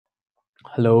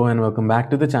Hello and welcome back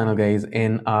to the channel, guys.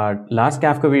 In our last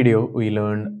Kafka video, we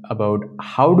learned about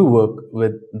how to work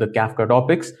with the Kafka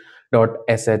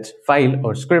topics.sh file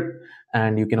or script,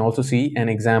 and you can also see an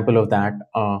example of that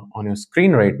on your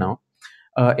screen right now.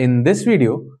 In this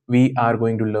video, we are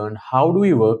going to learn how do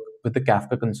we work with the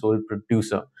Kafka Console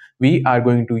producer. We are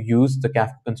going to use the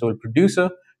Kafka Console producer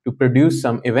to produce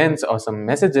some events or some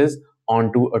messages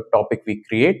onto a topic we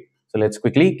create. So let's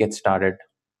quickly get started.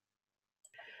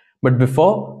 But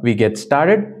before we get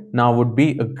started, now would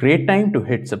be a great time to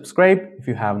hit subscribe if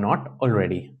you have not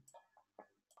already.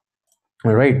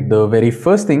 All right, the very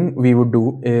first thing we would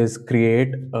do is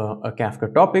create a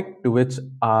Kafka topic to which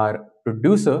our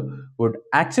producer would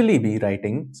actually be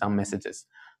writing some messages.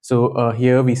 So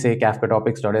here we say Kafka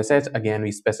topics.sh. Again,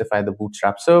 we specify the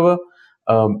Bootstrap server.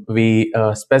 We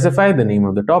specify the name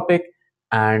of the topic,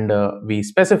 and we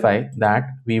specify that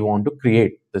we want to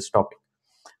create this topic.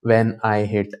 When I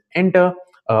hit enter,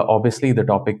 obviously the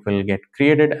topic will get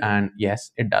created, and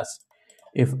yes, it does.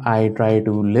 If I try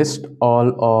to list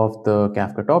all of the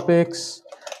Kafka topics,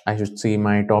 I should see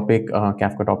my topic,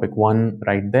 Kafka topic 1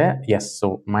 right there. Yes,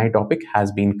 so my topic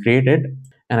has been created,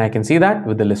 and I can see that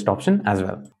with the list option as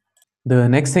well. The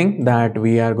next thing that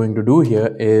we are going to do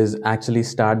here is actually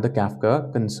start the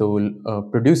Kafka console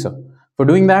producer. For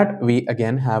doing that, we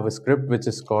again have a script which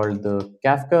is called the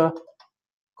Kafka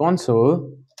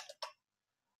Console.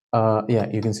 Yeah,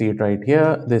 you can see it right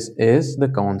here. This is the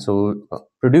console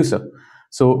producer.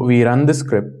 So we run the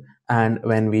script, and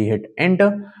when we hit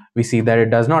enter, we see that it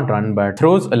does not run but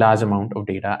throws a large amount of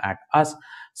data at us.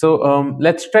 So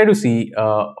let's try to see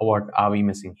what are we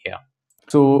missing here.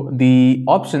 So the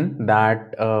option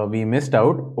that we missed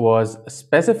out was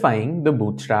specifying the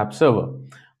Bootstrap server.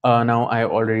 Now I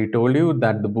already told you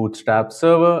that the Bootstrap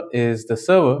server is the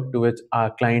server to which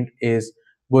our client is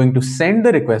going to send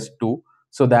the request to,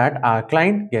 so that our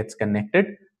client gets connected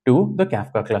to the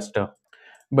Kafka cluster.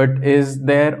 But is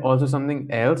there also something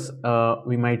else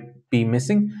we might be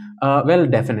missing? Well,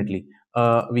 definitely.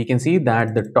 We can see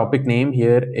that the topic name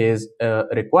here is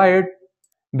required,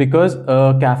 because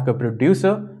a Kafka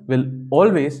producer will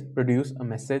always produce a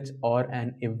message or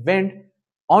an event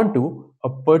onto a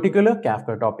particular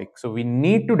Kafka topic. So we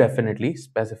need to definitely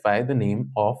specify the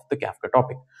name of the Kafka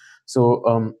topic.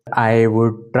 So I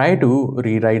would try to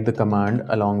rewrite the command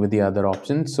along with the other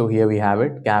options. So here we have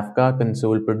it, Kafka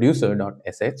console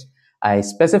producer.sh. I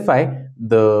specify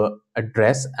the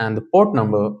address and the port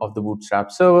number of the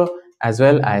Bootstrap server. As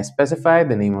well, I specify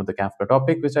the name of the Kafka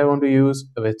topic which I want to use,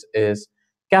 which is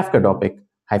Kafka topic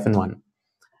 -1.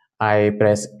 I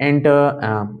press enter,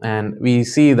 and we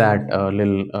see that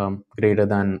little greater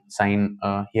than sign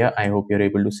here. I hope you're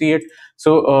able to see it.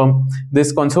 So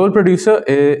this console producer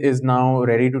is now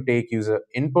ready to take user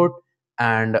input,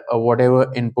 and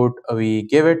whatever input we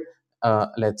give it,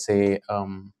 let's say,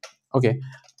 okay,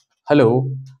 hello,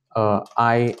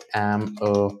 I am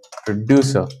a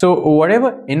producer. So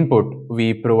whatever input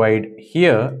we provide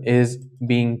here is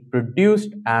being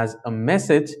produced as a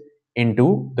message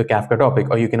into the Kafka topic,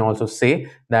 or you can also say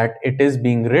that it is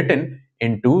being written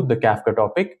into the Kafka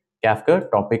topic,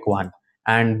 Kafka topic 1,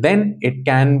 and then it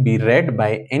can be read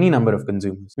by any number of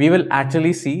consumers. We will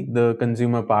actually see the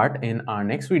consumer part in our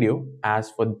next video.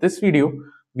 As for this video,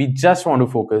 we just want to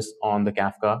focus on the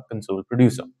Kafka console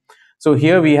producer. So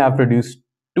here we have produced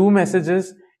two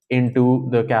messages into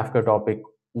the Kafka topic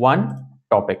 1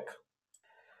 topic.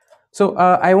 So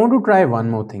I want to try one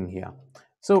more thing here.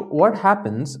 So what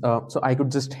happens, so I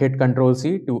could just hit Control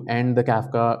C to end the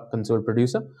Kafka console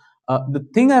producer. The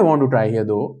thing I want to try here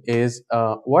though is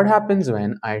what happens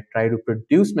when I try to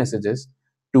produce messages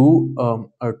to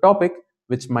a topic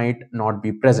which might not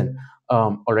be present.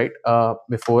 All right,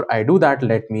 before I do that,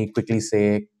 let me quickly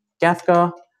say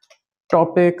Kafka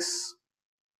topics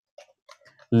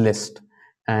list,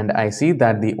 and I see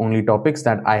that the only topics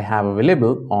that I have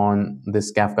available on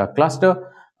this Kafka cluster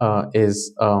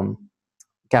is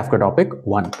Kafka topic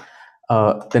 1.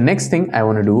 The next thing I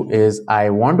want to do is I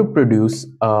want to produce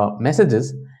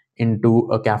messages into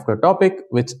a Kafka topic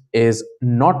which is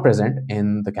not present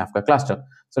in the Kafka cluster.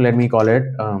 So let me call it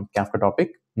Kafka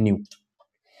topic new.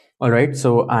 All right,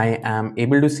 so I am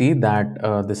able to see that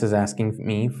this is asking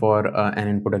me for an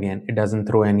input again. It doesn't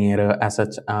throw any error as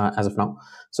such as of now.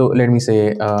 So let me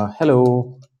say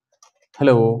hello,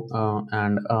 hello,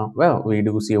 and well, we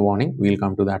do see a warning. We'll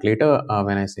come to that later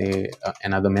when I say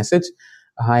another message.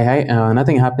 Hi, hi,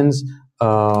 nothing happens.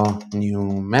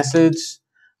 New message.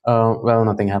 Well,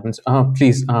 nothing happens.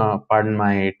 Please pardon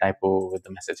my typo with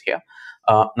the message here.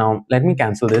 Now, let me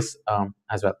cancel this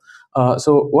as well.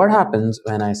 So what happens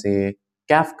when I say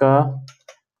Kafka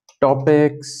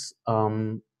topics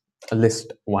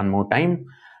list one more time.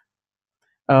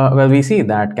 Well, we see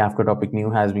that Kafka topic new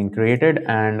has been created,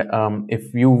 and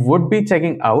if you would be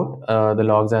checking out the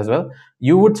logs as well,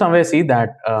 you would somewhere see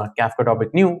that Kafka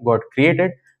topic new got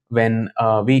created when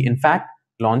we in fact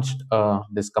launched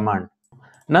this command.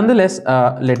 Nonetheless,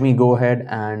 let me go ahead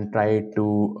and try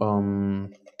to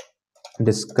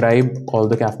describe all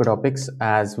the Kafka topics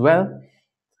as well.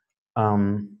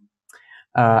 Um,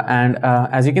 and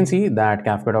as you can see that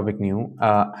Kafka topic new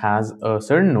has a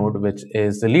certain node which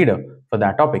is the leader for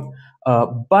that topic.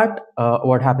 But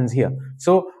what happens here?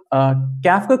 So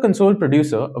Kafka console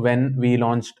producer, when we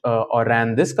launched or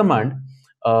ran this command,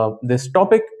 this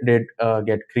topic did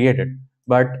get created,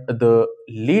 but the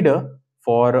leader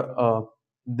for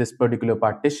this particular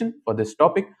partition for this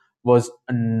topic was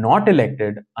not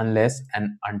elected unless and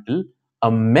until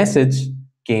a message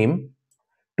came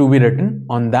to be written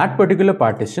on that particular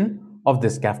partition of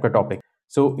this Kafka topic.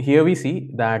 So here we see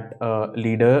that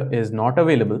leader is not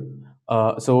available.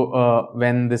 So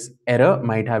when this error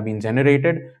might have been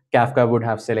generated, Kafka would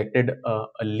have selected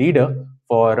a leader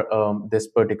for this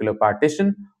particular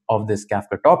partition of this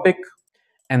Kafka topic,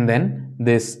 and then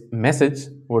this message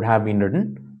would have been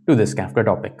written to this Kafka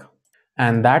topic.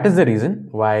 And that is the reason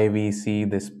why we see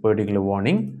this particular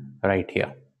warning right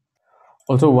here.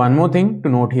 Also, one more thing to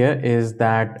note here is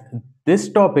that this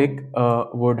topic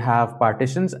would have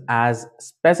partitions as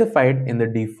specified in the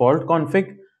default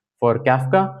config for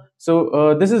Kafka.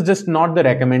 So this is just not the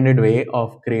recommended way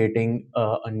of creating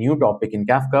a new topic in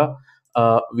Kafka.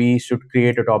 We should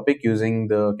create a topic using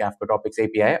the Kafka Topics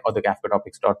API or the Kafka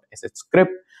Topics.sh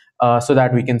script so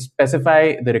that we can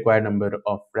specify the required number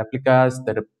of replicas,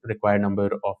 the required number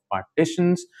of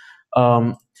partitions.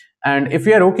 And if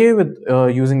we are okay with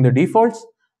using the defaults,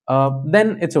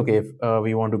 then it's okay if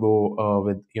we want to go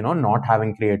with not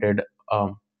having created a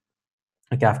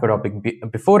Kafka topic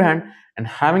beforehand and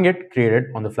having it created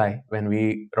on the fly when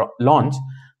we launch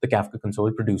the Kafka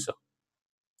console producer.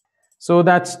 So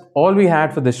that's all we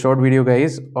had for this short video,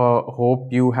 guys. Hope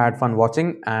you had fun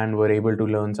watching and were able to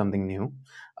learn something new.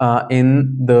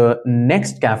 In the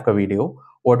next Kafka video,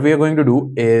 what we are going to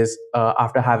do is,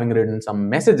 after having written some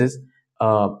messages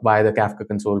by the Kafka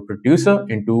console producer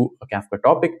into a Kafka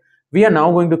topic, we are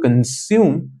now going to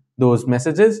consume those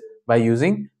messages by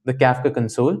using the Kafka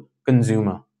console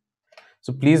consumer.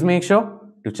 So please make sure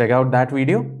to check out that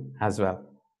video as well.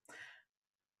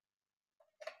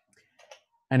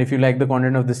 And if you like the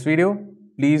content of this video,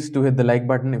 please do hit the like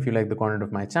button. If you like the content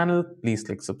of my channel, please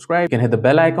click subscribe. You can hit the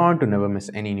bell icon to never miss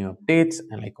any new updates.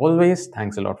 And like always,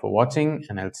 thanks a lot for watching,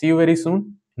 and I'll see you very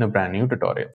soon in a brand new tutorial.